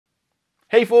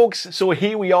Hey folks, so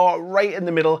here we are right in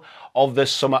the middle of the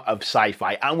summer of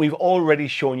sci-fi, and we've already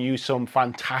shown you some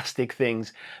fantastic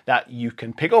things that you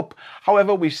can pick up.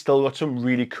 However, we've still got some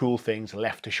really cool things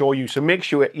left to show you, so make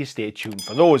sure you stay tuned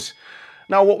for those.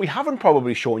 Now, what we haven't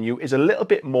probably shown you is a little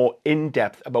bit more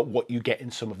in-depth about what you get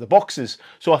in some of the boxes.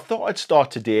 So I thought I'd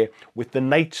start today with the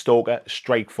NIGHTSTALKER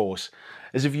Strike Force.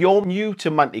 As if you're new to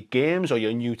Mantic games or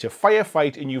you're new to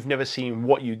Firefight and you've never seen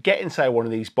what you get inside one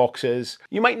of these boxes,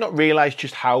 you might not realise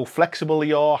just how flexible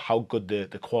they are, how good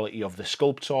the quality of the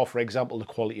sculpts are, for example, the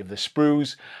quality of the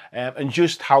sprues, and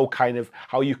just how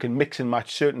you can mix and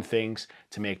match certain things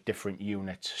to make different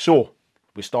units. So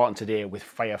we're starting today with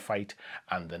Firefight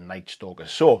and the NIGHTSTALKER.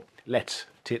 So let's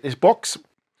take this box,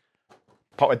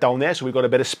 pop it down there so we've got a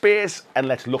bit of space, and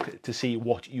let's look to see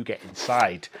what you get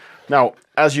inside. Now,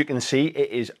 as you can see,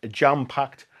 it is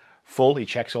jam-packed full. He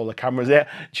checks all the cameras there.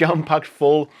 Jam-packed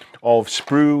full of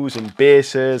sprues and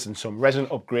bases and some resin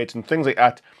upgrades and things like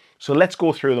that. So let's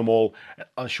go through them all.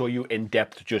 I'll show you in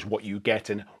depth just what you get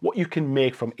and what you can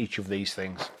make from each of these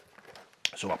things.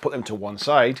 So I'll put them to one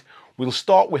side. We'll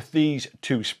start with these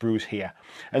two sprues here.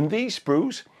 And these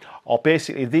sprues are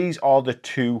basically, these are the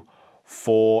two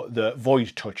for the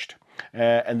Void Touched.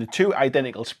 And the two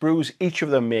identical sprues, each of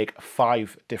them make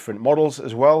 5 different models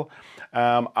as well.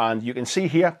 And you can see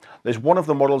here, there's one of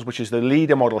the models, which is the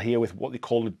leader model here with what they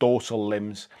call the dorsal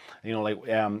limbs. You know, like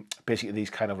basically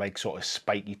these kind of like sort of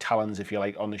spiky talons, if you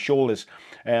like, on the shoulders.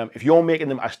 If you're making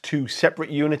them as 2 separate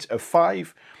units of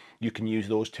 5, you can use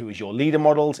those 2 as your leader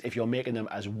models. If you're making them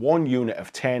as 1 unit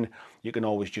of 10, you can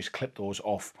always just clip those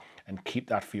off and keep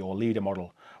that for your leader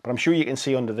model. But I'm sure you can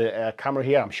see under the camera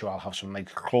here, I'm sure I'll have some nice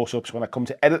close-ups when I come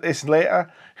to edit this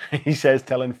later. He says,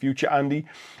 telling future Andy.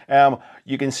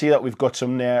 You can see that we've got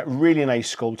some really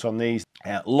nice sculpts on these.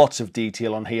 Lots of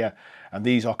detail on here. And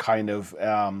these are kind of,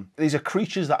 these are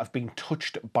creatures that have been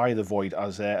touched by the void,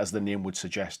 as the name would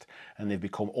suggest. And they've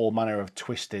become all manner of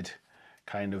twisted,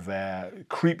 kind of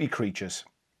creepy creatures.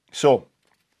 So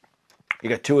you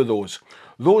get 2 of those.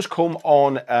 Those come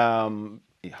on,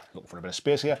 looking for a bit of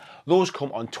space here. Those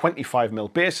come on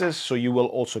 25mm bases, so you will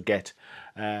also get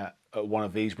one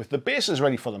of these with the bases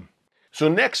ready for them. So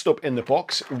next up in the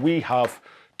box, we have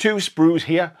 2 sprues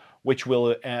here, which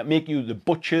will make you the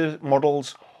Butcher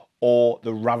models or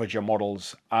the Ravager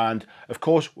models. And of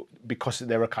course, because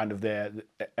they're a kind of they're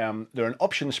an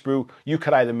option sprue, you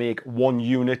could either make 1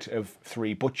 unit of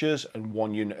 3 Butchers and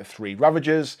 1 unit of 3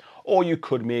 Ravagers, or you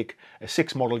could make a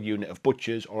 6 model unit of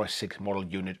Butchers or a 6 model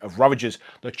unit of Ravagers.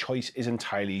 The choice is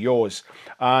entirely yours.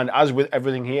 And as with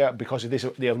everything here, because of this,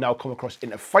 they have now come across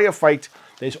into Firefight,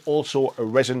 there's also a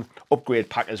resin upgrade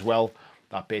pack as well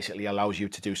that basically allows you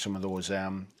to do some of those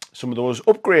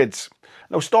upgrades.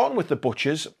 Now, starting with the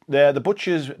Butchers, the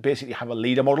Butchers basically have a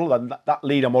leader model. That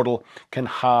leader model can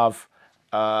have,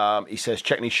 he says,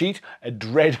 checking his sheet, a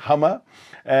dread hammer.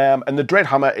 And the dread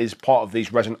hammer is part of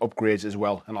these resin upgrades as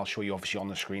well. And I'll show you obviously on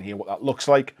the screen here what that looks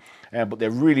like. But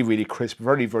they're really, really crisp,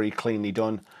 very, very cleanly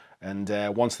done. And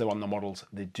once they're on the models,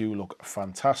 they do look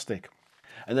fantastic.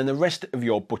 And then the rest of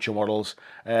your Butcher models,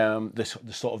 the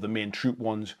sort of the main troop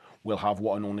ones, will have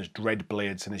what are known as dread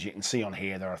blades. And as you can see on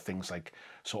here, there are things like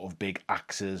sort of big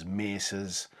axes,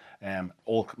 maces,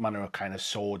 all manner of kind of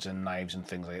swords and knives and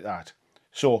things like that.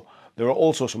 So there are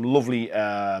also some lovely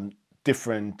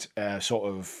different sort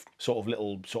of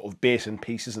little basin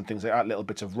pieces and things like that, little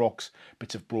bits of rocks,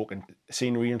 bits of broken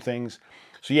scenery and things.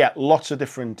 So yeah, lots of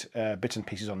different bits and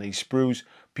pieces on these sprues.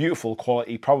 Beautiful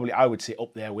quality, probably I would say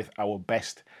up there with our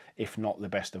best, if not the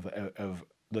best of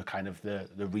the kind of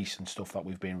the recent stuff that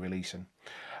we've been releasing.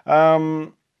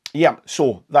 Yeah,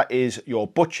 so that is your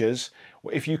Butchers.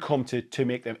 If you come to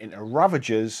make them into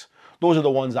Ravagers, those are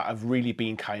the ones that have really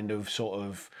been kind of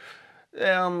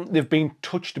they've been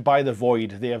touched by the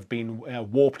void. They have been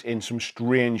warped in some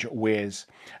strange ways.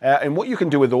 And what you can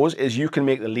do with those is you can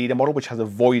make the leader model, which has a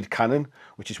void cannon,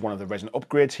 which is one of the resin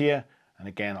upgrades here. And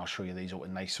again, I'll show you these out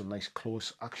in some nice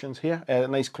close actions here,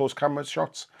 nice close camera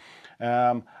shots.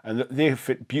 And they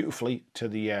fit beautifully to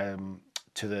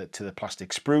the plastic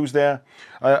sprues there.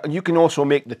 And you can also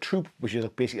make the troop, which is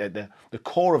basically the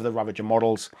core of the Ravager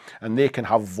models, and they can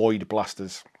have void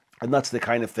blasters. And that's the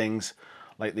kind of things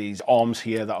like these arms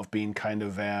here that have been kind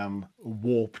of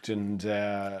warped and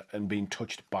been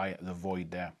touched by the void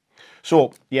there.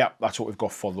 So yeah, that's what we've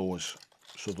got for those.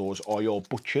 So those are your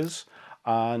Butchers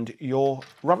and your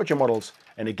Ravager models.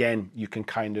 And again, you can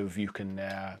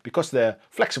because they're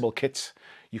flexible kits,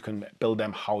 you can build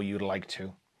them how you'd like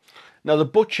to. Now the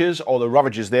Butchers or the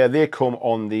Ravagers there, they come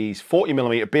on these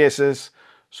 40mm bases.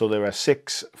 So there are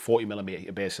 6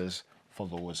 40mm bases for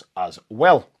those as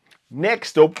well.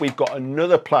 Next up, we've got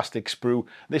another plastic sprue,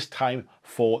 this time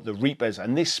for the Reapers,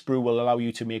 and this sprue will allow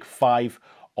you to make 5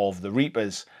 of the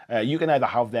Reapers. You can either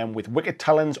have them with Wicked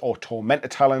Talons or Tormentor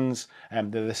Talons.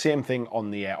 They're the same thing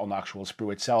on the actual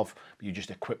sprue itself, but you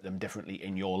just equip them differently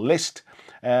in your list.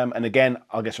 And again,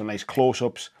 I'll get some nice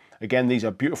close-ups. Again, these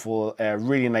are beautiful,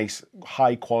 really nice,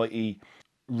 high quality,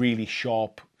 really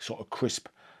sharp, sort of crisp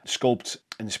sculpts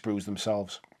in the sprues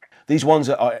themselves. These ones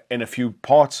are in a few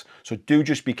parts, so do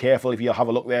just be careful. If you have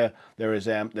a look there, there's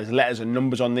letters and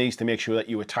numbers on these to make sure that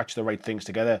you attach the right things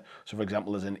together. So for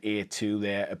example, there's an A2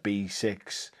 there, a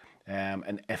B6,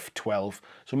 an F12.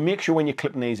 So make sure when you're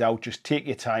clipping these out, just take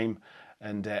your time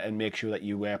and make sure that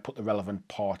you put the relevant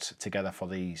parts together for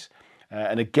these.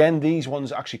 And again, these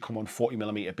ones actually come on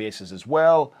 40mm bases as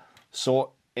well.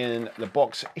 So in the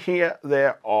box here,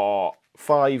 there are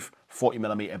 5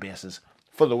 40mm bases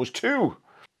for those 2.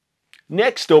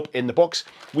 Next up in the box,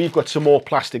 we've got some more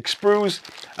plastic sprues,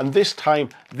 and this time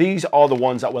these are the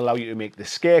ones that will allow you to make the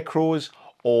Scarecrows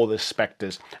or the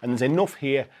Spectres, and there's enough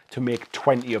here to make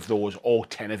 20 of those or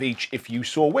 10 of each if you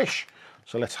so wish.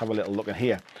 So let's have a little look in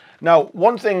here. Now,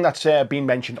 one thing that's been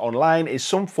mentioned online is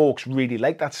some folks really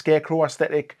like that Scarecrow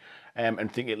aesthetic and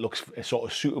think it looks sort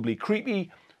of suitably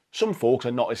creepy. Some folks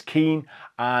are not as keen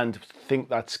and think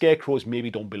that Scarecrows maybe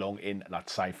don't belong in that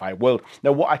sci-fi world.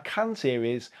 Now, what I can say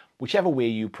is, whichever way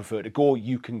you prefer to go,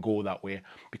 you can go that way,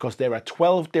 because there are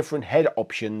 12 different head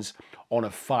options on a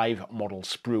 5 model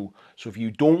sprue. So if you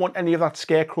don't want any of that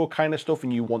Scarecrow kind of stuff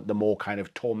and you want the more kind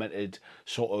of tormented,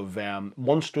 sort of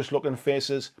monstrous looking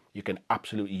faces, you can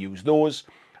absolutely use those.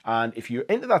 And if you're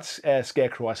into that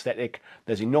Scarecrow aesthetic,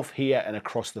 there's enough here and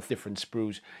across the different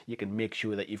sprues. You can make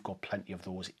sure that you've got plenty of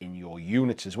those in your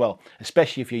units as well,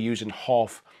 especially if you're using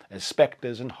half as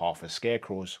Spectres and half as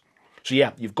Scarecrows. So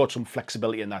yeah, you've got some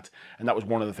flexibility in that, and that was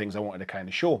one of the things I wanted to kind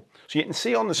of show. So you can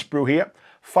see on the sprue here,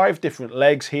 5 different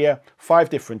legs here, 5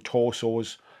 different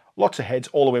torsos, lots of heads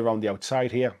all the way around the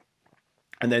outside here,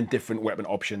 and then different weapon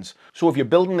options. So if you're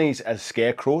building these as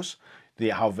Scarecrows, they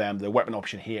have the weapon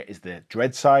option here is the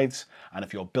dread sides, and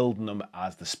if you're building them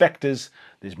as the Spectres,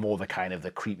 there's more the kind of the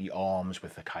creepy arms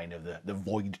with the kind of the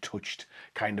void touched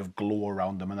kind of glow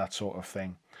around them and that sort of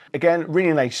thing. Again,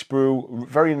 really nice sprue,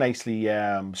 very nicely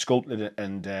sculpted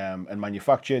and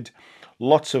manufactured.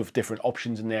 Lots of different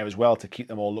options in there as well to keep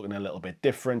them all looking a little bit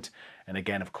different. And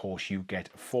again, of course, you get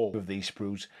 4 of these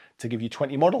sprues to give you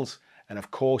 20 models. And of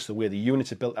course, the way the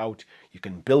units are built out, you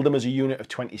can build them as a unit of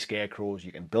 20 Scarecrows,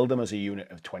 you can build them as a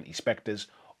unit of 20 Spectres,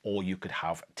 or you could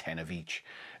have 10 of each.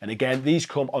 And again, these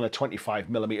come on a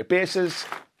 25mm basis,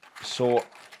 so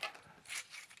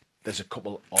there's a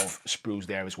couple of sprues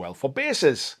there as well for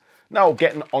bases. Now,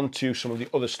 getting onto some of the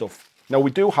other stuff. Now,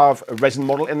 we do have a resin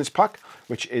model in this pack,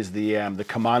 which is the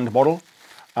command model,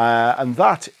 and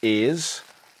that is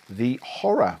the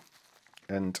Horror.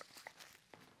 And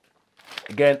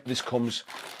again, this comes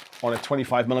on a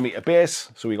 25mm base,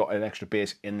 so we got an extra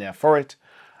base in there for it.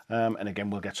 And again,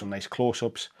 we'll get some nice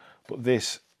close-ups. But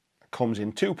this comes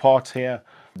in 2 parts here,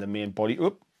 the main body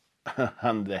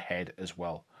and the head as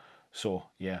well. So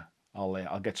yeah,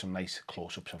 I'll get some nice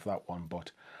close-ups of that one.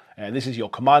 But this is your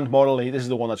command model. This is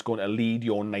the one that's going to lead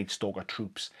your Night Stalker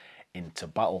troops into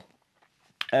battle.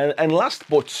 And last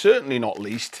but certainly not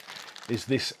least is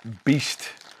this beast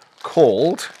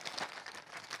called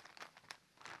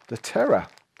the Terror,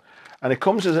 and it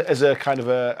comes as a kind of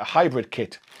a hybrid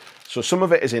kit. So some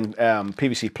of it is in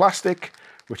PVC plastic,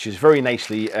 which is very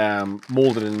nicely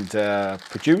molded and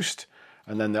produced,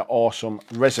 and then there are some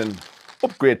resin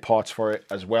upgrade parts for it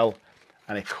as well,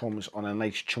 and it comes on a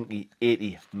nice chunky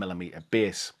 80mm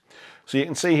base. So you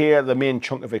can see here the main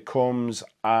chunk of it comes,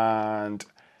 and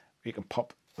you can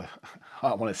pop the, I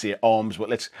don't want to say arms, but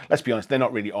let's be honest, they're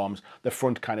not really arms, the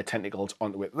front kind of tentacles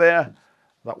onto it there.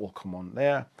 That will come on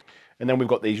there. And then we've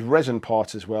got these resin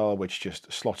parts as well, which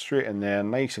just slot straight in there,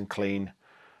 nice and clean,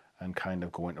 and kind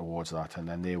of going towards that. And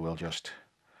then they will just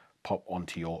pop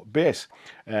onto your base.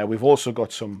 We've also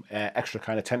got some extra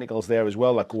kind of tentacles there as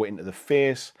well that go into the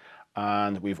face.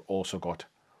 And we've also got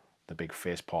the big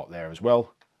face part there as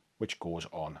well, which goes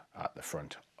on at the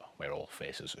front, where all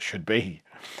faces should be.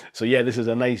 So yeah, this is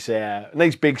a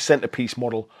nice big centerpiece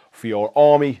model for your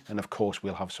army, and of course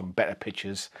we'll have some better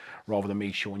pictures rather than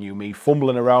me showing you me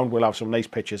fumbling around. We'll have some nice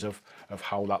pictures of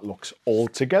how that looks all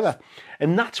together,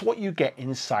 and that's what you get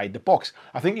inside the box.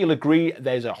 I think you'll agree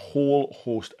there's a whole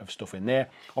host of stuff in there.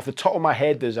 Off the top of my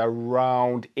head, there's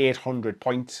around 800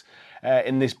 points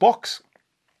in this box.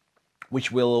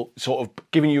 which will sort of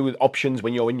giving you options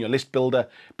when you're in your list builder,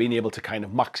 being able to kind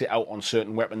of max it out on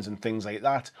certain weapons and things like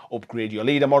that, upgrade your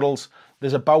leader models.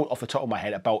 There's about, off the top of my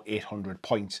head, about 800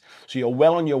 points. So you're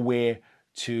well on your way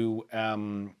to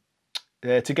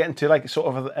get into like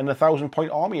sort of an 1,000-point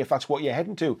army. If that's what you're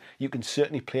heading to, you can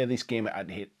certainly play this game at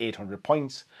 800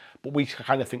 points. But we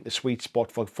kind of think the sweet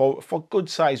spot for good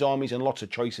size armies and lots of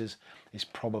choices is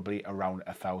probably around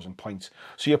 1,000 points.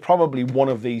 So you're probably one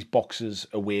of these boxes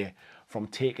away from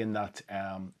taking that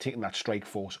strike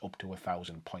force up to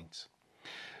 1,000 points.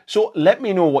 So let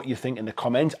me know what you think in the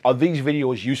comments. Are these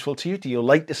videos useful to you? Do you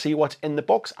like to see what's in the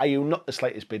box? Are you not the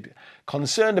slightest bit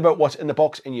concerned about what's in the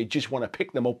box and you just want to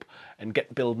pick them up and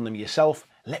get building them yourself?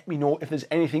 Let me know if there's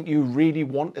anything you really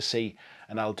want to see,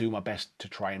 and I'll do my best to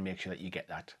try and make sure that you get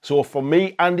that. So from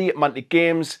me, Andy at Mantic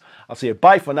Games, I'll say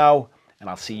bye for now, and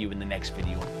I'll see you in the next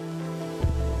video.